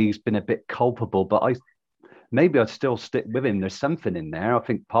defensively he's been a bit culpable, but I'd still stick with him. There's something in there. I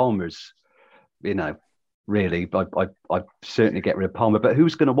think Palmer's, really, I'd certainly get rid of Palmer. But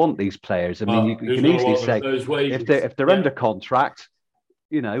who's going to want these players? I mean, you can easily say if they're under contract,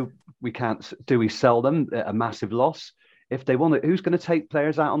 we can't. Do we sell them at a massive loss? If they want it, who's going to take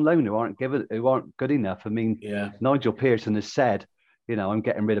players out on loan who aren't good enough? I mean, Nigel Pearson has said, I'm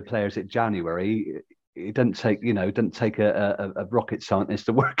getting rid of players at January. It doesn't take a rocket scientist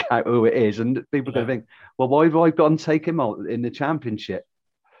to work out who it is. And people are going to think, well, why have I gone and take him out in the Championship?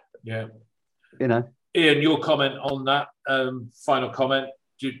 Yeah. Ian, your comment on that, final comment.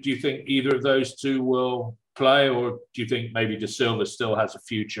 Do you think either of those 2 will play, or do you think maybe De Silva still has a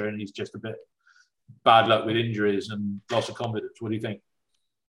future and he's just a bit bad luck with injuries and loss of confidence? What do you think?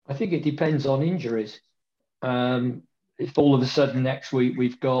 I think it depends on injuries. If all of a sudden next week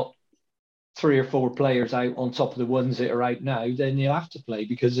we've got 3 or 4 players out on top of the ones that are out now, then he'll have to play,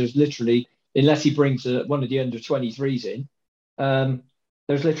 because there's literally, unless he brings one of the under 23s in,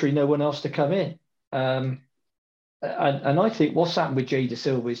 there's literally no one else to come in. And I think what's happened with Jay Da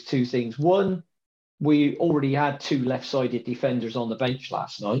Silva is 2 things. One, we already had 2 left-sided defenders on the bench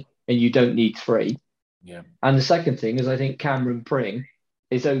last night, and you don't need 3. Yeah. And the second thing is, I think Cameron Pring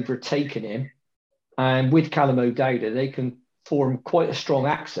is overtaking him, and with Callum O'Dowda, they can form quite a strong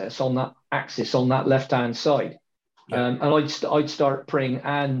axis on that left-hand side. Yeah. And I'd start Pring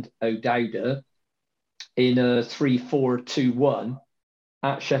and O'Dowda in a 3-4-2-1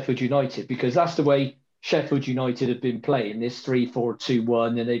 at Sheffield United, because that's the way Sheffield United have been playing, this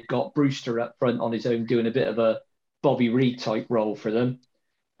 3-4-2-1, and they've got Brewster up front on his own doing a bit of a Bobby Reed type role for them.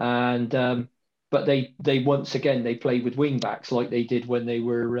 And but they once again, they play with wing backs like they did when they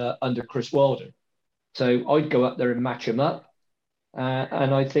were under Chris Wilder. So I'd go up there and match them up.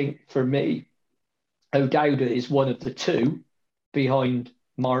 And I think for me, O'Dowda is one of the 2 behind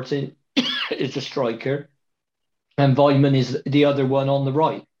Martin is a striker, and Weimann is the other one on the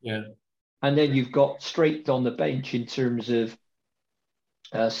right. Yeah. And then you've got straight on the bench in terms of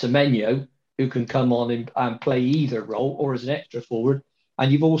Semenyo, who can come on and play either role or as an extra forward.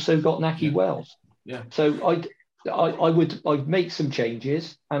 And you've also got Nahki Wells. Yeah. So I'd make some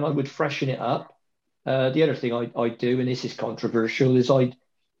changes, and I would freshen it up. The other thing I'd do, and this is controversial, is I'd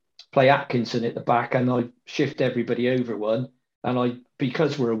play Atkinson at the back, and I'd shift everybody over one. And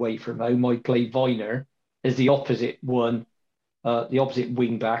because we're away from home, I'd play Viner as the opposite one, the opposite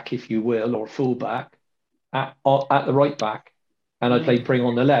wing back, if you will, or full back at the right back. And I'd play Pring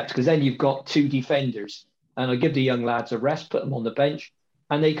on the left, because then you've got 2 defenders. And I give the young lads a rest, put them on the bench,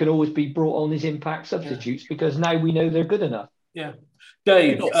 and they can always be brought on as impact substitutes, because now we know they're good enough. Yeah.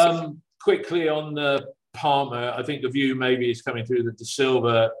 Dave, quickly on Palmer, I think the view maybe is coming through that Da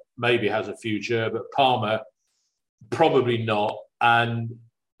Silva maybe has a future, but Palmer probably not. And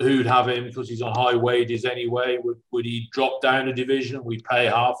who'd have him because he's on high wages anyway? Would he drop down a division? We pay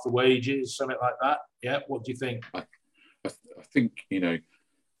half the wages, something like that? Yeah. What do you think? I think,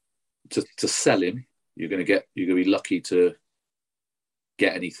 to sell him, you're going to be lucky to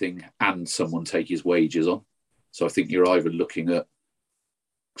get anything and someone take his wages on. So I think you're either looking at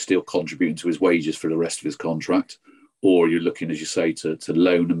still contributing to his wages for the rest of his contract, or you're looking, as you say, to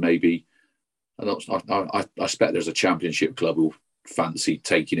loan, and maybe I expect there's a Championship club who fancy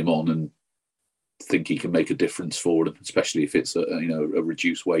taking him on and think he can make a difference for them, especially if it's a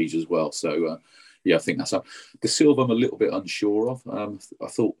reduced wage as well. So I think that's up. Da Silva, I'm a little bit unsure of. I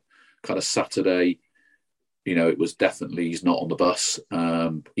thought kind of Saturday, it was definitely he's not on the bus,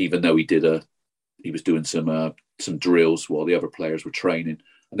 even though he was doing some drills while the other players were training.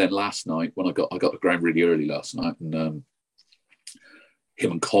 And then last night, when I got the ground really early last night, and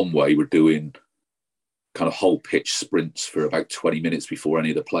him and Conway were doing kind of whole pitch sprints for about 20 minutes before any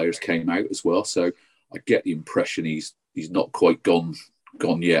of the players came out as well. So I get the impression he's not quite gone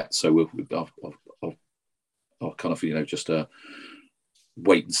yet. So I'll kind of just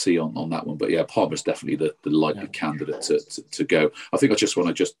wait and see on that one. But yeah, Palmer's definitely the likely candidate to go. I think I just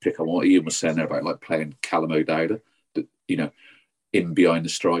want to pick on what Ian was saying there about like playing Callum O'Dowda, in behind the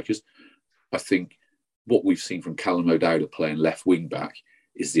strikers. I think what we've seen from Callum O'Dowda playing left wing back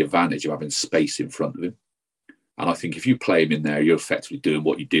is the advantage of having space in front of him. And I think if you play him in there, you're effectively doing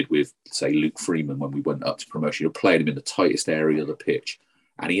what you did with, say, Luke Freeman when we went up to promotion. You're playing him in the tightest area of the pitch.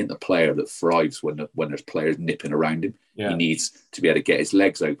 And he isn't a player that thrives when there's players nipping around him. Yeah. He needs to be able to get his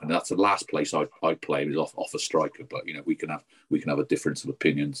legs open. And that's the last place I'd play him is off a striker. But we can have a difference of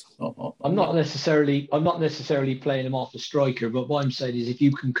opinions. I'm not necessarily playing him off a striker. But what I'm saying is, if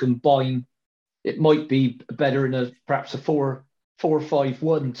you can combine, it might be better in perhaps a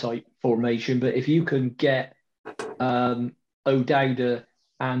 4-5-1 type formation. But if you can get O'Dowda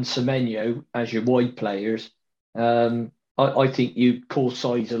and Semenyo as your wide players, I think you cause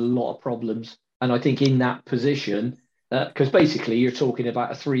sides a lot of problems. And I think in that position, because basically you're talking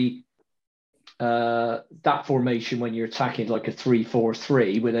about that formation when you're attacking like a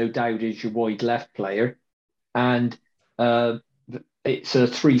 3-4-3 with O'Dowda as your wide left player. And it's a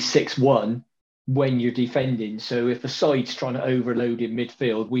 3-6-1 when you're defending. So if a side's trying to overload in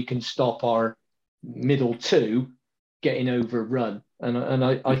midfield, we can stop our middle 2 getting overrun. And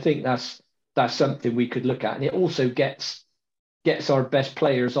I think that's something we could look at. And it also gets our best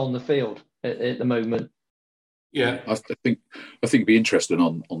players on the field at the moment. Yeah, I think it'd be interesting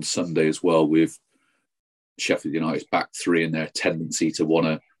on Sunday as well with Sheffield United's back 3 and their tendency to want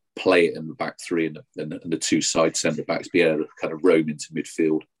to play it in the back 3 and the 2 side centre backs be able to kind of roam into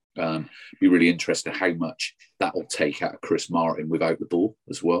midfield Be really interested how much that will take out of Chris Martin without the ball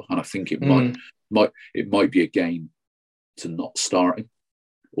as well. And I think it might be a game to not start him.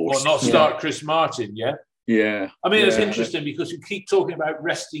 Or not start Chris Martin, yeah? Yeah. I mean, it's interesting because we keep talking about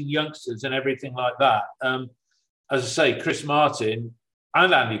resting youngsters and everything like that. As I say, Chris Martin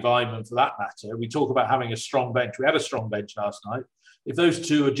and Andy Vyman, for that matter, we talk about having a strong bench. We had a strong bench last night. If those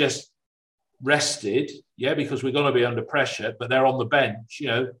two are just rested, because we're going to be under pressure, but they're on the bench,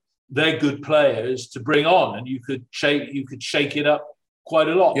 they're good players to bring on, and you could shake it up quite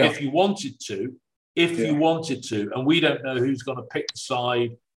a lot if you wanted to. You wanted to, and we don't know who's going to pick the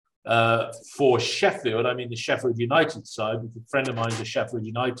side for Sheffield. I mean, the Sheffield United side. A friend of mine is a Sheffield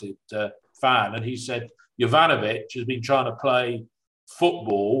United fan, and he said Jovanovic has been trying to play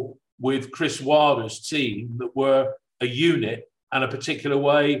football with Chris Wilder's team that were a unit and a particular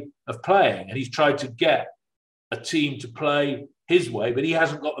way of playing, and he's tried to get a team to play his way, but he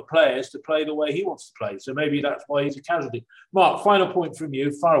hasn't got the players to play the way he wants to play. So maybe that's why he's a casualty. Mark, final point from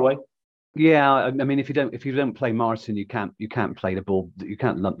you, far away. Yeah, I mean, if you don't play Martin, you can't play the ball. You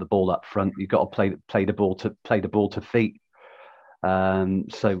can't lump the ball up front. You've got to play the ball to feet.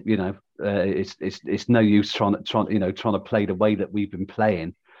 So it's no use trying to play the way that we've been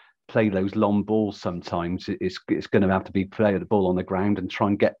playing. Play those long balls sometimes. It's going to have to be play the ball on the ground and try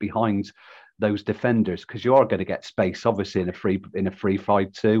and get behind those defenders, because you are going to get space, obviously, in a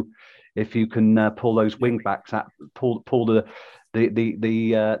 3-5-2. If you can pull those wing backs at pull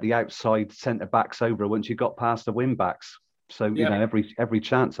the outside centre backs over once you got past the wing backs. So every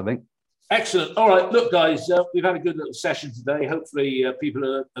chance, I think. Excellent. All right, look, guys, we've had a good little session today. Hopefully,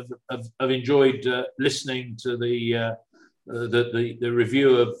 people have enjoyed listening to the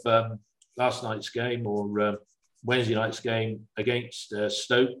review of last night's game or Wednesday night's game against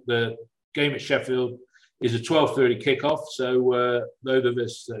Stoke. The game at Sheffield is a 12:30 kickoff. So those of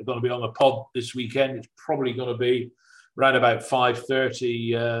us that are going to be on the pod this weekend, it's probably going to be around about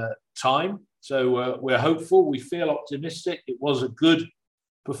 5:30 time. So we're hopeful. We feel optimistic. It was a good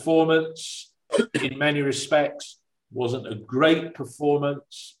performance in many respects. Wasn't a great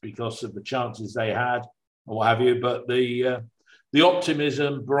performance because of the chances they had or what have you. But the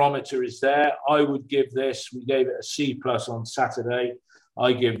optimism barometer is there. I would give this. We gave it a C+ on Saturday.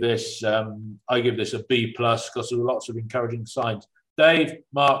 I give this a B+ because there were lots of encouraging signs. Dave,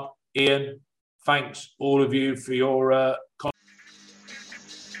 Mark, Ian, thanks all of you for your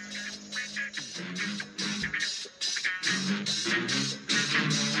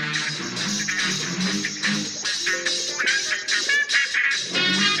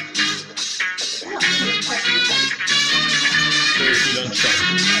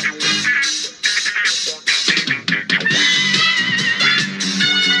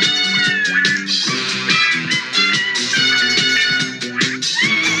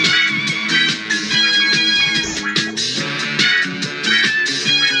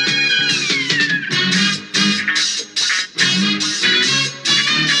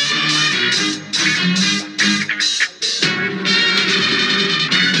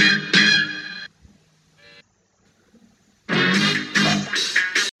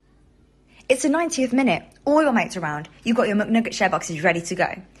It's the 90th minute. All your mates around. You've got your McNugget share boxes ready to go.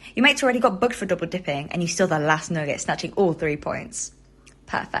 Your mates already got booked for double dipping, and you still the last nugget, snatching all 3 points.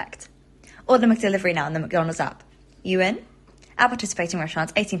 Perfect. Order McDelivery now on the McDonald's app. You in? At participating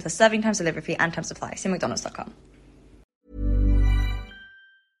restaurants, 18+ serving times, delivery fee, and time supply. See mcdonalds.com.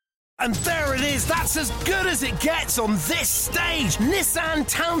 And there it is, that's as good as it gets on this stage. Nissan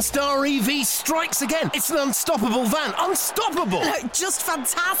Townstar EV strikes again. It's an unstoppable van, unstoppable. Just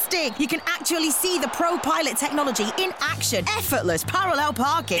fantastic. You can actually see the ProPilot technology in action. Effortless parallel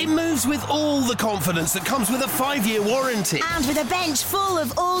parking. It moves with all the confidence that comes with a 5-year warranty. And with a bench full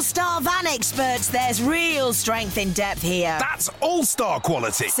of all-star van experts, there's real strength in depth here. That's all-star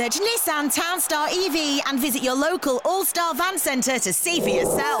quality. Search Nissan Townstar EV and visit your local all-star van centre to see for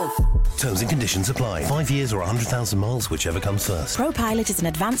yourself. Terms and conditions apply. 5 years or 100,000 miles, whichever comes first. ProPilot is an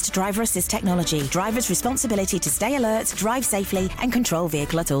advanced driver assist technology. Driver's responsibility to stay alert, drive safely, and control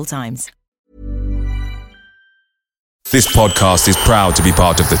vehicle at all times. This podcast is proud to be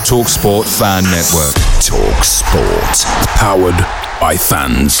part of the TalkSport Fan Network. TalkSport. Powered by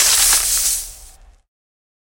fans.